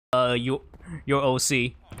your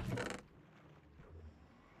OC.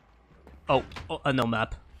 Oh, no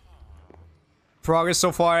map. Progress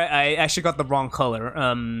so far. I actually got the wrong color.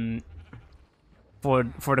 For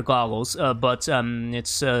the goggles. But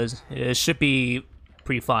it should be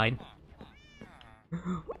pretty fine.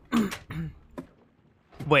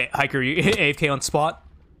 Wait, Hiker, you AFK on spot?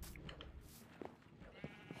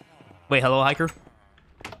 Wait, hello, Hiker?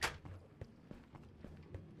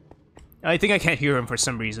 I think I can't hear him for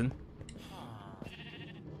some reason.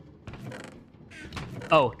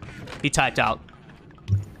 Oh, he typed out.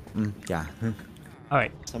 Yeah.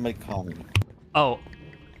 Alright. Somebody call me. Oh,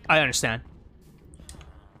 I understand.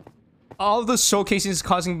 All the showcasing is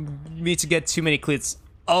causing me to get too many clips.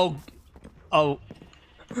 Oh.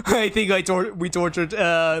 I think we tortured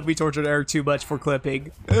Erik too much for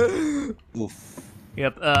clipping. Oof.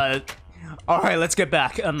 Yep. All right, let's get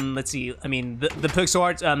back. Let's see. I mean, the pixel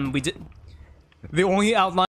art. We did. The only outline.